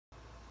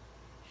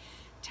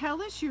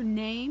tell us your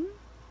name,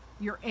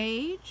 your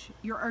age,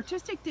 your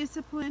artistic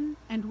discipline,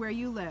 and where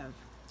you live.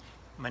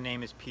 My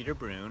name is Peter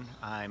Brune.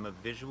 I'm a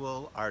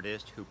visual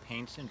artist who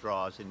paints and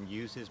draws and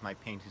uses my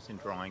paintings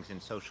and drawings in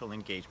social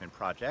engagement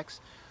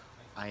projects.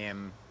 I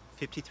am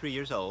 53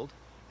 years old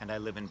and I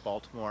live in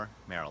Baltimore,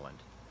 Maryland.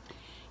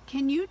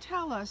 Can you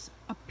tell us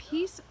a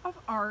piece of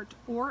art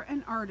or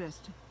an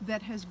artist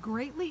that has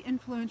greatly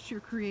influenced your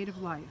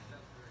creative life?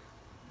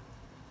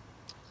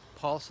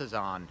 Paul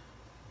Cézanne.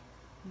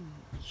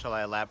 Shall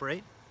I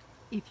elaborate?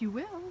 If you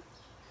will.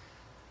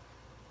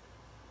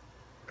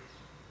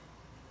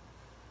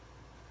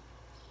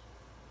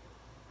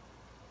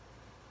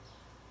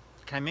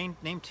 Can I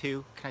name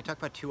two? Can I talk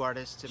about two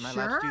artists? Am I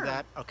allowed to do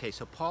that? Okay,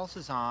 so Paul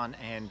Cézanne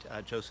and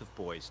Joseph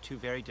Beuys, two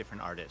very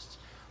different artists.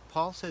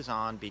 Paul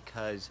Cézanne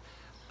because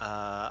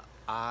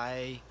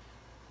I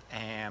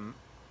am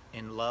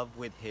in love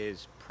with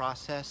his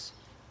process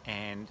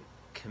and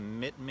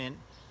commitment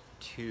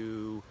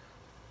to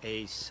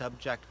a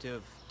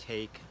subjective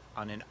take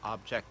on an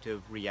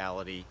objective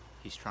reality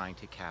he's trying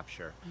to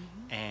capture.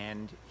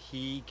 And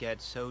he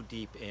gets so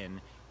deep in,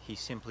 he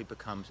simply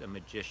becomes a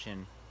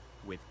magician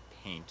with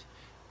paint.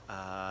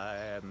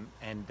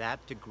 And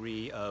that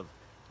degree of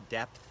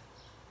depth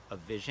of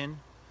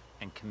vision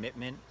and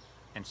commitment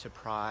and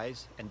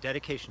surprise and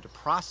dedication to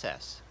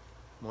process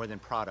more than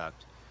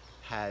product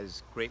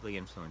has greatly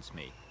influenced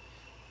me.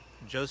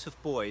 Joseph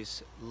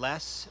Beuys,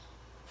 less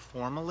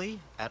formally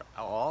at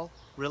all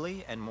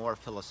really and more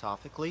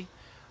philosophically,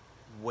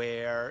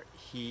 where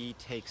he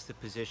takes the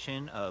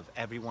position of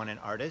everyone an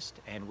artist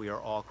and we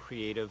are all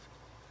creative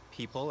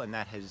people, and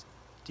that has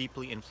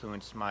deeply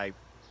influenced my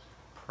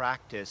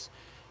practice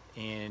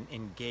in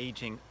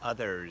engaging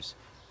others,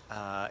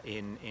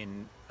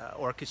 in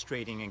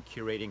orchestrating and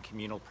curating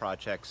communal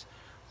projects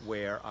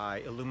where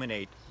I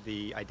illuminate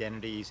the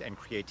identities and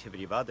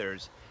creativity of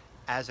others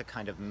as a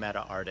kind of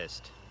meta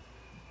artist.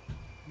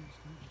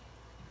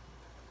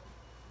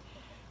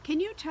 Can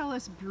you tell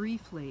us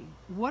briefly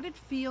what it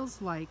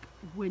feels like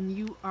when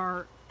you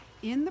are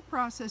in the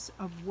process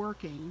of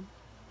working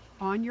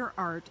on your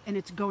art and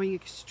it's going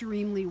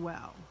extremely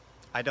well?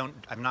 I'm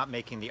not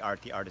making the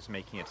art is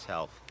making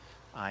itself.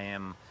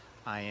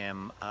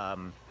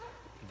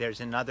 There's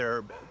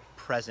another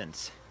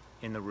presence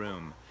in the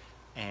room,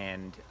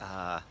 and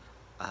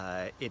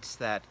it's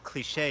that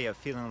cliche of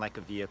feeling like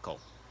a vehicle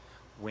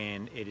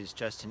when it is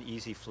just an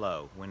easy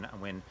flow,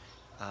 when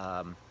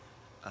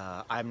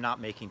I'm not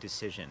making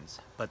decisions,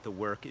 but the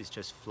work is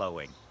just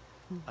flowing.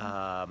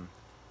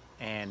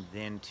 And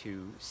then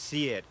to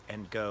see it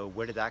and go,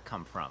 where did that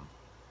come from,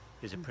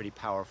 is a pretty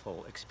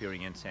powerful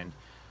experience. And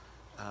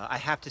I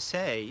have to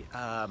say,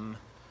 I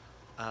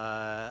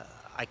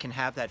can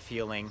have that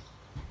feeling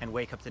and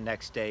wake up the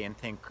next day and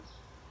think,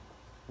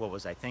 what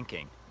was I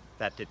thinking?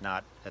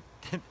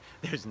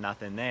 There's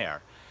nothing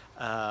there.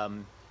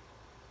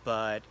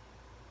 But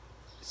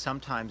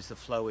sometimes the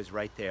flow is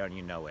right there and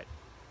you know it.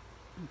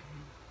 Okay.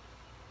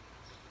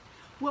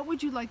 What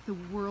would you like the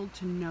world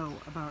to know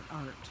about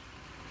art?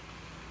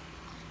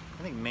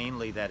 I think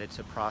mainly that it's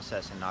a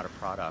process and not a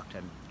product.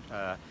 And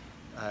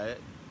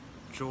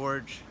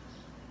George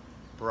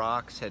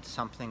Braque said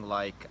something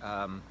like,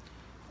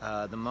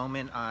 the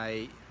moment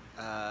I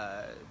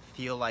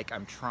feel like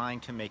I'm trying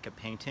to make a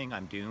painting,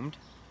 I'm doomed.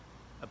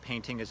 A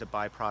painting is a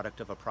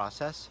byproduct of a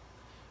process.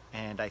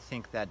 And I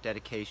think that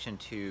dedication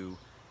to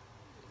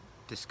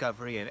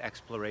discovery and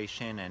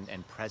exploration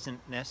and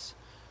presentness,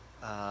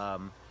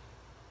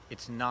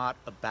 it's not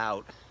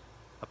about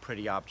a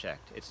pretty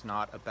object. It's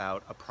not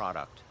about a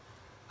product.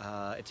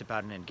 It's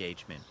about an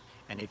engagement.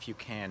 And if you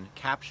can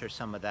capture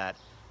some of that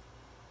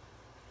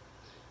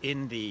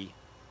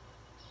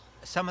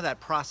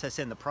process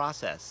in the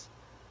process,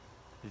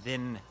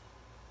 then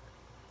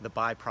the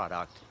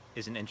byproduct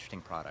is an interesting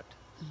product.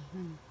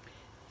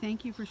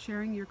 Thank you for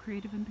sharing your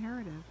creative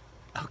imperative.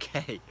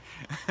 Okay.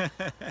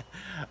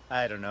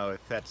 I don't know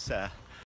if that's